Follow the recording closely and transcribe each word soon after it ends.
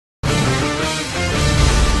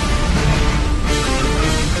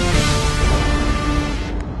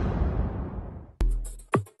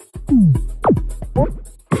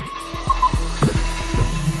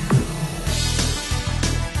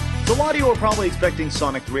you were probably expecting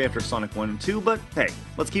Sonic 3 after Sonic 1 and 2, but hey,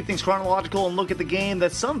 let's keep things chronological and look at the game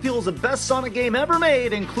that some feel is the best Sonic game ever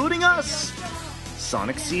made, including us,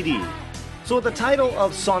 Sonic CD. So with the title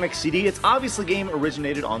of Sonic CD, it's obviously a game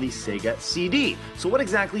originated on the Sega CD. So what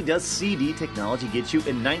exactly does CD technology get you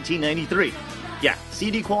in 1993? Yeah,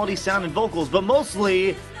 CD quality sound and vocals, but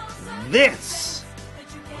mostly this.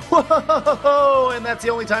 Whoa! And that's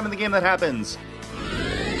the only time in the game that happens.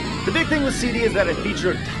 The big thing with CD is that it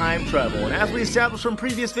featured time travel, and as we established from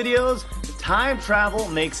previous videos, time travel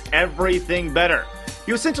makes everything better.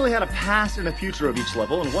 You essentially had a past and a future of each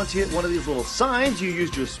level, and once you hit one of these little signs, you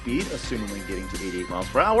used your speed, assumingly getting to 88 miles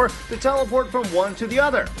per hour, to teleport from one to the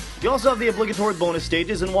other. You also have the obligatory bonus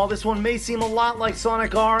stages, and while this one may seem a lot like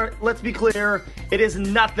Sonic R, let's be clear, it is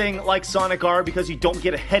nothing like Sonic R because you don't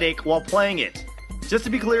get a headache while playing it. Just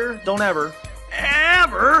to be clear, don't ever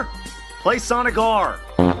play Sonic R.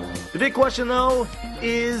 The big question, though,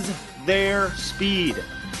 is their speed.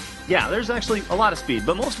 Yeah, there's actually a lot of speed,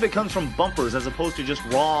 but most of it comes from bumpers as opposed to just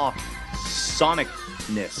raw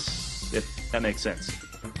Sonic-ness, if that makes sense.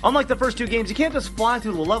 Unlike the first two games, you can't just fly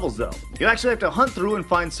through the levels, though. You actually have to hunt through and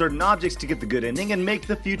find certain objects to get the good ending and make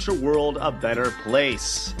the future world a better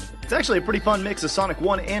place. It's actually a pretty fun mix of Sonic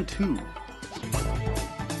 1 and 2.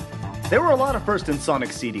 There were a lot of firsts in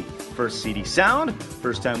Sonic CD. First CD sound,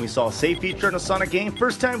 first time we saw a save feature in a Sonic game,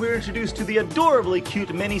 first time we were introduced to the adorably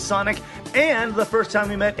cute mini Sonic, and the first time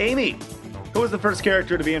we met Amy, who was the first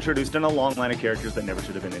character to be introduced in a long line of characters that never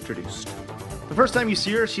should have been introduced. The first time you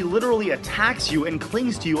see her, she literally attacks you and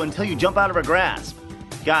clings to you until you jump out of her grasp.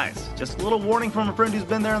 Guys, just a little warning from a friend who's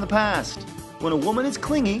been there in the past. When a woman is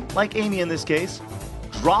clingy, like Amy in this case,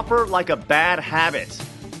 drop her like a bad habit.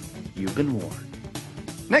 You've been warned.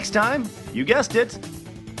 Next time, you guessed it,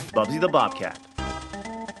 Bubsy the Bobcat.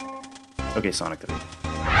 Okay, Sonic 3.